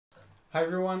Hi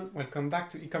everyone, welcome back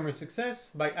to e-commerce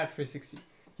success by Ad360.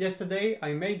 Yesterday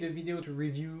I made a video to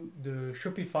review the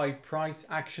Shopify price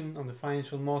action on the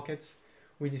financial markets.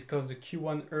 We discussed the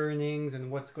Q1 earnings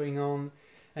and what's going on.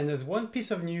 And there's one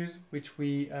piece of news which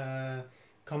we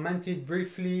commented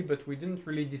briefly, but we didn't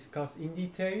really discuss in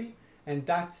detail. And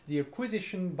that's the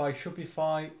acquisition by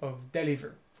Shopify of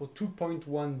Deliverr for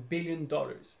 $2.1 billion.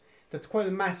 That's quite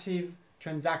a massive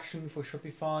transaction for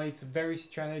Shopify. It's a very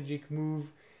strategic move.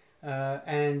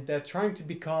 And they're trying to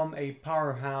become a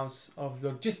powerhouse of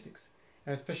logistics,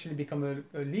 and especially become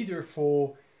a leader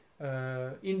for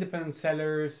independent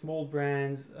sellers, small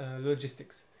brands,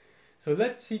 logistics. So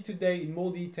let's see today in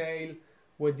more detail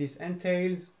what this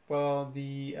entails. Well,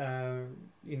 the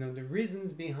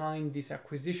reasons behind this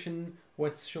acquisition,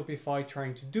 what's Shopify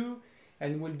trying to do,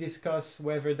 and we'll discuss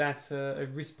whether that's a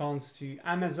response to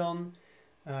Amazon,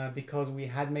 because we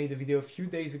had made a video a few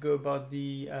days ago about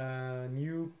the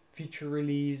new feature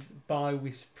release Buy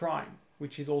with Prime,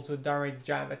 which is also a direct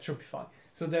jab at Shopify.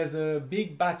 So there's a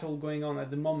big battle going on at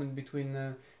the moment between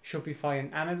Shopify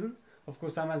and Amazon. Of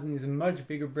course, Amazon is a much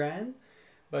bigger brand,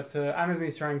 but Amazon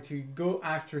is trying to go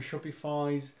after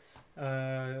Shopify's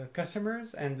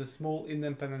customers and the small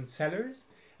independent sellers.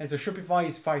 And so Shopify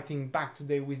is fighting back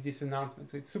today with this announcement.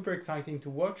 So it's super exciting to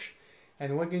watch,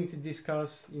 and we're going to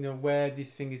discuss, where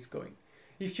this thing is going.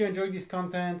 If you enjoyed this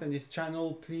content and this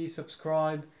channel, please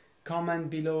subscribe, comment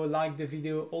below, like the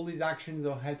video. All these actions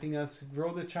are helping us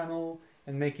grow the channel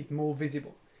and make it more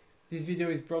visible. This video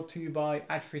is brought to you by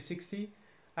Ad360.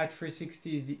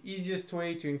 Ad360 is the easiest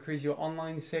way to increase your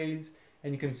online sales,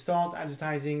 and you can start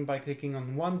advertising by clicking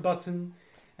on one button,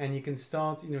 and you can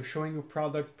start showing your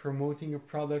product, promoting your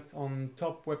product on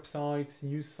top websites,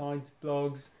 news sites,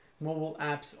 blogs, mobile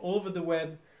apps, all over the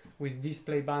web with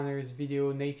display banners,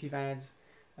 video, native ads.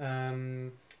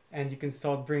 And you can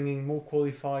start bringing more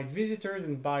qualified visitors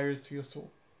and buyers to your store.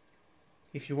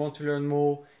 If you want to learn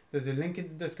more, there's a link in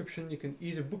the description. You can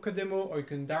either book a demo or you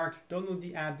can directly download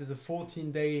the app. There's a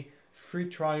 14-day free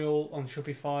trial on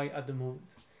Shopify at the moment.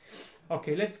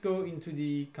 Okay, let's go into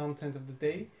the content of the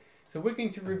day. So we're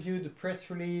going to review the press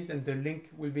release, and the link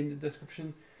will be in the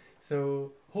description.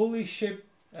 So holy shit,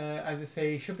 as I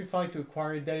say, Shopify to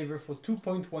acquire Deliverr for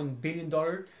 $2.1 billion.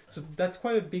 So that's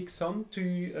quite a big sum.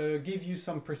 To give you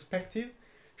some perspective,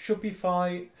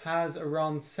 Shopify has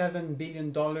around $7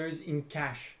 billion in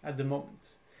cash at the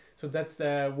moment. So that's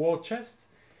the war chest.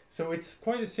 So it's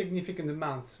quite a significant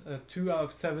amount. 2 out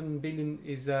of 7 billion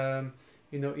is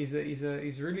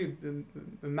really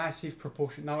a massive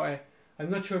proportion. Now I'm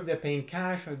not sure if they're paying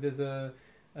cash or if there's a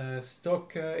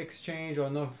stock exchange or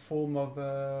another form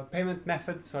of payment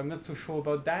method, so I'm not so sure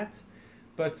about that.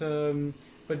 But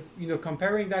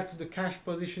comparing that to the cash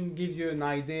position gives you an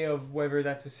idea of whether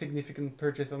that's a significant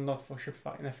purchase or not for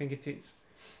Shopify, and I think it is.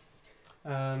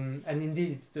 And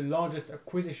indeed, it's the largest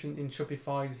acquisition in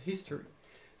Shopify's history.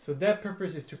 So their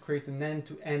purpose is to create an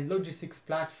end-to-end logistics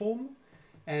platform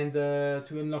and to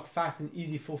unlock fast and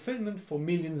easy fulfillment for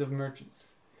millions of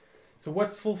merchants. So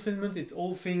what's fulfillment? It's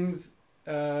all things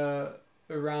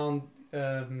around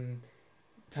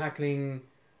tackling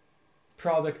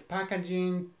product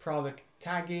packaging, product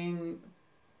tagging,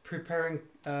 preparing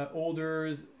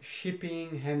orders,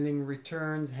 shipping, handling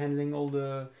returns, handling all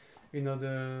the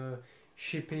the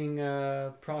shipping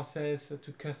process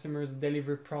to customers,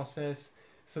 delivery process.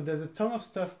 So there's a ton of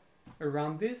stuff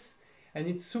around this, and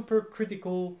it's super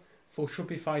critical for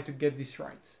Shopify to get this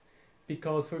right,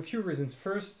 because for a few reasons.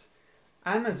 First,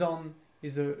 Amazon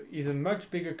is a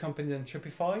much bigger company than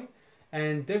Shopify,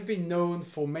 and they've been known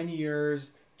for many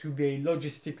years to be a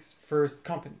logistics first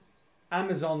company.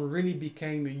 Amazon really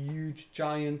became a huge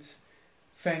giant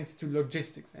thanks to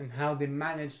logistics and how they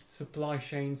managed supply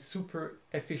chains super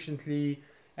efficiently,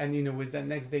 and with that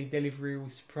next day delivery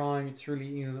with Prime, it's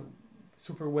really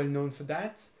super well known for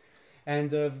that. And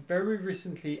very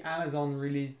recently Amazon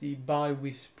released the Buy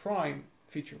with Prime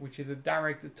feature, which is a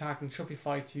direct attack on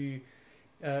Shopify to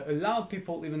allow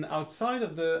people even outside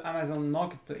of the Amazon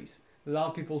marketplace, allow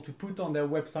people to put on their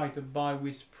website a Buy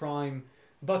with Prime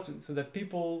button, so that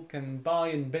people can buy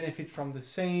and benefit from the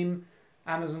same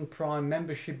Amazon Prime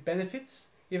membership benefits,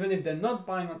 even if they're not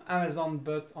buying on Amazon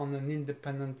but on an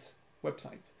independent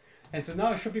website. And so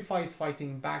now Shopify is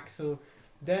fighting back. So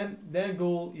then their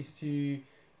goal is to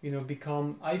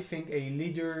become, I think, a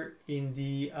leader in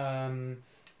the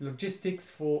logistics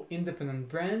for independent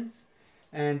brands.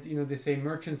 And they say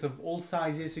merchants of all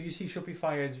sizes. So you see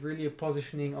Shopify has really a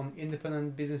positioning on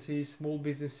independent businesses, small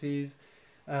businesses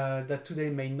that today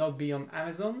may not be on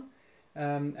Amazon.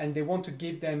 And they want to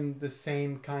give them the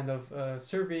same kind of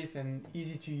service and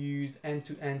easy to use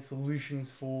end-to-end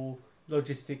solutions for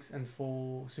logistics and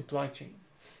for supply chain.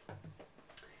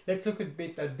 Let's look a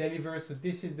bit at Deliverr. So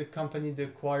this is the company they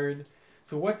acquired.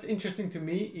 So what's interesting to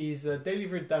me is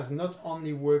Deliverr does not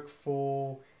only work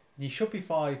for the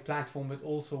Shopify platform, but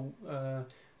also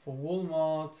for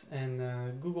Walmart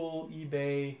and Google,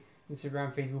 eBay,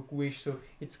 Instagram, Facebook, Wish. So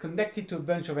it's connected to a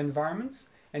bunch of environments.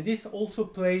 And this also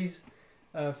plays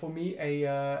for me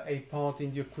a part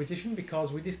in the acquisition,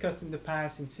 because we discussed in the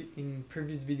past in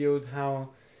previous videos how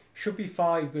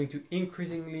Shopify is going to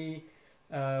increasingly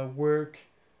work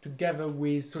together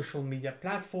with social media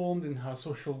platforms and how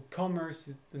social commerce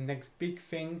is the next big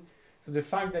thing. So the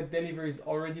fact that Deliverr is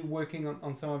already working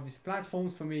on some of these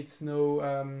platforms, for me, it's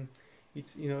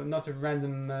it's not a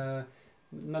random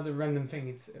thing.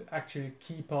 It's actually a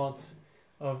key part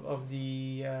of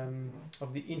the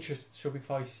interest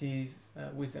Shopify sees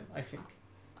with them, I think.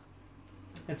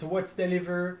 And so what's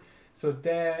Deliverr? So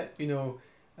they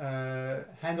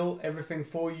handle everything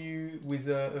for you with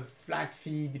a flat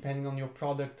fee depending on your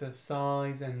product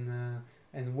size and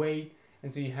weight.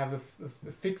 And so you have a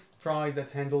fixed price that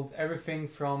handles everything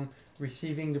from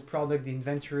receiving the product, the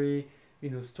inventory,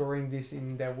 storing this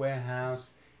in their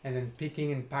warehouse, and then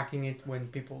picking and packing it when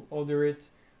people order it,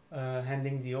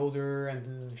 handling the order and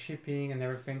the shipping and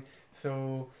everything.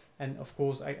 So, and of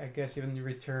course, I guess even the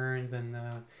returns and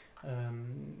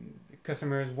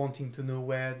customers wanting to know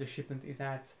where the shipment is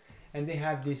at. And they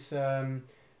have this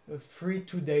free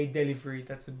 2-day delivery.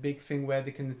 That's a big thing where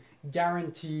they can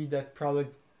guarantee that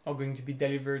products are going to be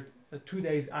delivered 2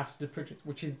 days after the purchase,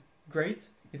 which is great.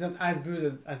 It's not as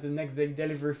good as the next day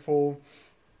delivery for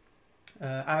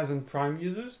Amazon Prime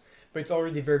users, but it's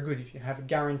already very good. If you have a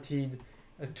guaranteed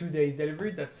 2 days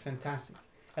delivery, that's fantastic.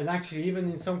 And actually,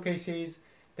 even in some cases,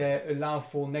 they allow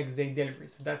for next day delivery.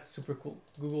 So that's super cool.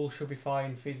 Google, Shopify,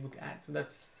 and Facebook ads. So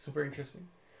that's super interesting.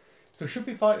 So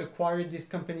Shopify acquired this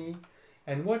company.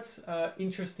 And what's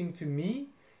interesting to me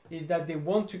is that they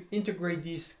want to integrate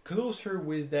this closer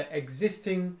with the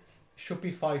existing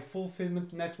Shopify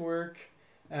fulfillment network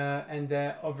and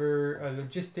their other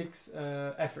logistics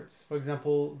efforts. For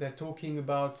example, they're talking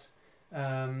about,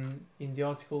 in the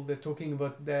article, they're talking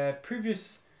about their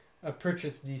previous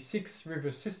purchase, the 6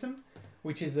 River system,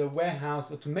 which is a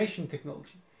warehouse automation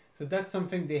technology. So that's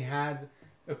something they had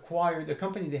acquired, a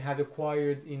company they had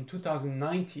acquired in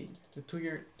 2019, so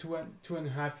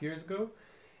 2.5 years ago.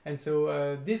 And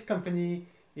so this company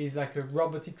is like a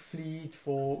robotic fleet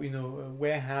for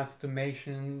warehouse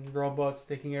automation, robots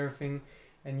taking everything.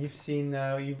 And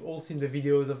you've all seen the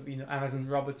videos of Amazon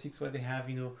Robotics, where they have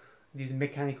these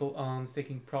mechanical arms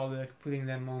taking product, putting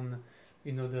them on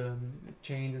the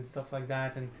chains and stuff like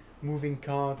that, and moving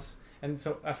carts. And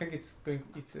so I think it's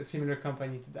a similar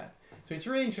company to that. So it's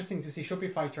really interesting to see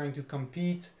Shopify trying to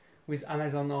compete with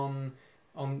Amazon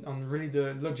on really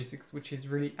the logistics, which is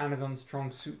really Amazon's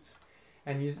strong suit.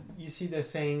 And you see they're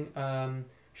saying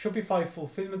Shopify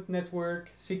fulfillment network,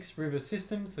 6 River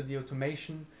systems, so the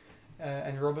automation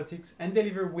and robotics, and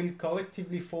Deliverr will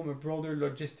collectively form a broader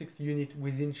logistics unit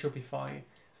within Shopify.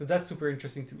 So that's super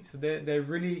interesting to me. So they're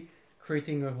really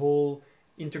creating a whole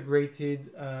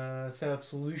integrated set of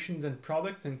solutions and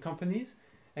products and companies,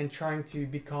 and trying to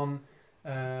become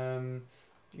a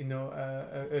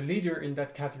leader in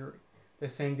that category. They're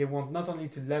saying they want not only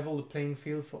to level the playing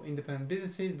field for independent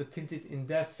businesses, but tilt it in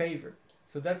their favor.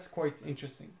 So that's quite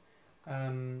interesting.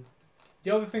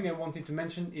 The other thing I wanted to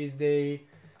mention is they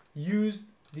used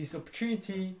this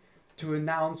opportunity to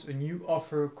announce a new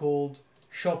offer called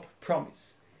Shop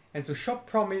Promise. And so Shop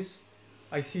Promise,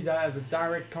 I see that as a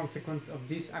direct consequence of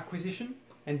this acquisition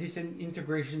and this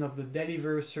integration of the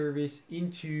Deliverr service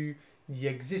into the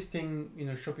existing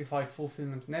Shopify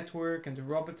fulfillment network and the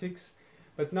robotics.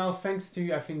 But now, thanks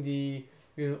to, I think, the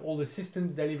all the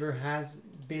systems Deliverr has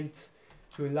built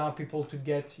to allow people to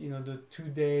get the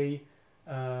 2-day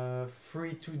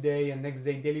free 2-day and next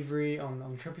day delivery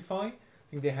on Shopify. I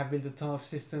think they have built a ton of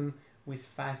system with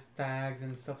fast tags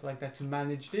and stuff like that to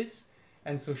manage this.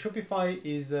 And so Shopify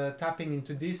is tapping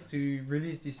into this to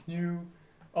release this new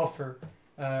offer.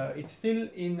 It's still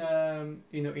in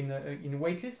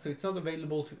waitlist, so it's not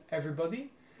available to everybody,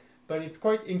 but it's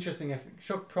quite interesting. I think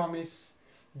Shop Promise,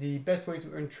 the best way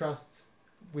to earn trust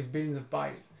with billions of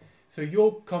buyers. So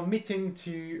you're committing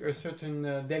to a certain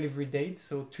delivery date,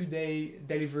 so 2-day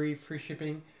delivery, free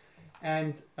shipping,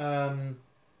 and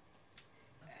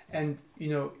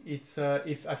it's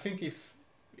if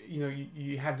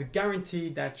you have the guarantee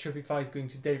that Shopify is going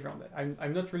to deliver on that.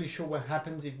 I'm not really sure what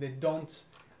happens if they don't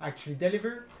actually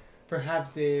deliver.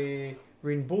 Perhaps they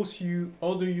reimburse you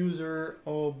or the user,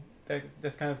 or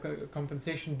there's kind of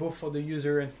compensation both for the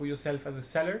user and for yourself as a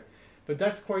seller. But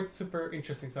that's quite super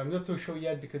interesting. So I'm not so sure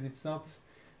yet because it's not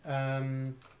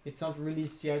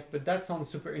released yet, but that sounds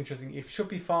super interesting. If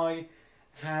Shopify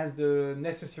has the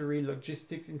necessary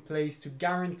logistics in place to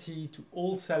guarantee to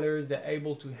all sellers they're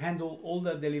able to handle all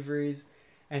their deliveries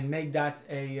and make that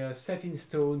a set in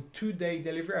stone 2-day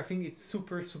delivery, I think it's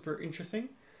super, super interesting.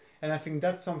 And I think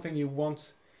that's something you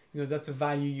want, that's a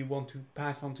value you want to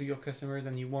pass on to your customers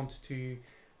and you want to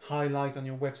highlight on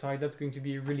your website. That's going to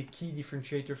be a really key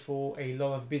differentiator for a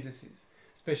lot of businesses,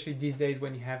 especially these days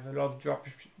when you have a lot of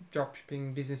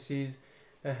dropshipping businesses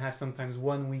that have sometimes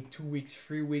 1 week, 2 weeks,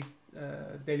 3 weeks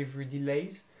delivery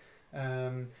delays.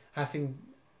 I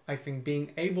think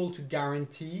being able to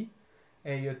guarantee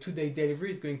a 2-day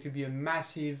delivery is going to be a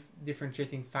massive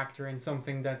differentiating factor and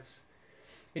something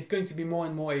it's going to be more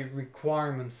and more a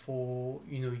requirement for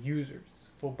users,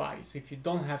 for buyers. If you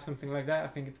don't have something like that, I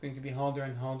think it's going to be harder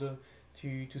and harder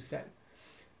to sell.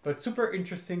 But super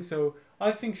interesting. So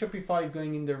I think Shopify is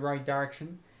going in the right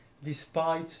direction,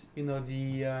 despite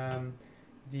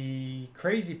the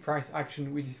crazy price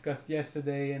action we discussed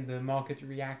yesterday and the market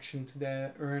reaction to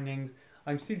their earnings.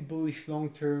 I'm still bullish long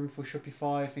term for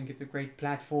Shopify. I think it's a great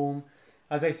platform.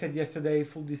 As I said yesterday,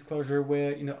 full disclosure,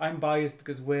 I'm biased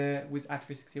because with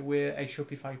Ad360 we're a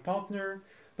Shopify partner,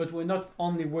 but we're not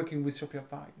only working with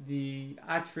Shopify. The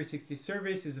Ad360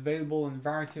 service is available on a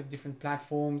variety of different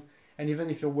platforms, and even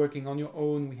if you're working on your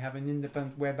own, we have an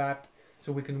independent web app,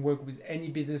 so we can work with any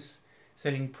business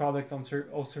selling products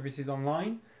or services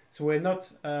online. So we're not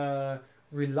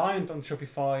reliant on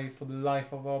Shopify for the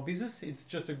life of our business. It's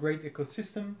just a great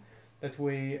ecosystem that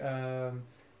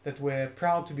we're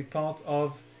proud to be part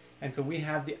of. And so we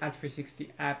have the Ad360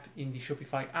 app in the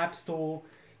Shopify App Store.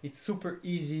 It's super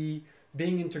easy.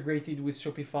 Being integrated with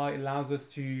Shopify allows us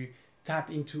to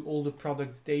tap into all the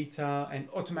products data and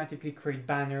automatically create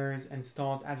banners and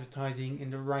start advertising in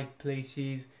the right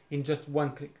places in just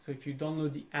one click. So if you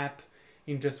download the app,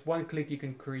 in just one click you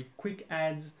can create quick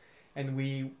ads, and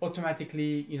we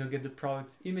automatically get the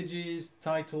product images,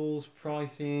 titles,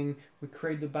 pricing, we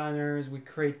create the banners, we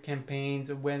create campaigns,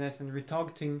 awareness and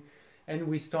retargeting, and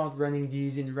we start running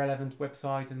these in relevant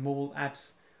websites and mobile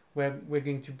apps where we're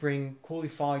going to bring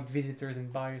qualified visitors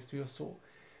and buyers to your store.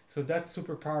 So that's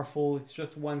super powerful. It's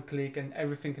just one click and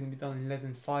everything can be done in less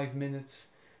than 5 minutes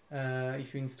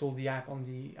if you install the app on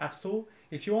the App Store.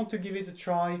 If you want to give it a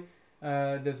try,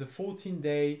 there's a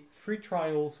 14-day free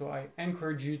trial, so I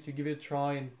encourage you to give it a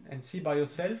try and see by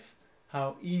yourself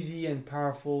how easy and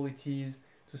powerful it is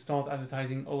to start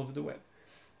advertising all over the web.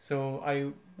 So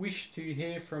I wish to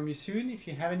hear from you soon. If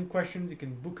you have any questions, you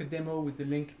can book a demo with the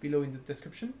link below in the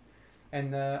description.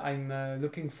 And I'm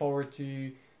looking forward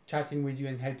to chatting with you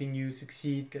and helping you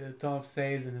succeed, get a ton of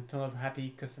sales and a ton of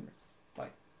happy customers.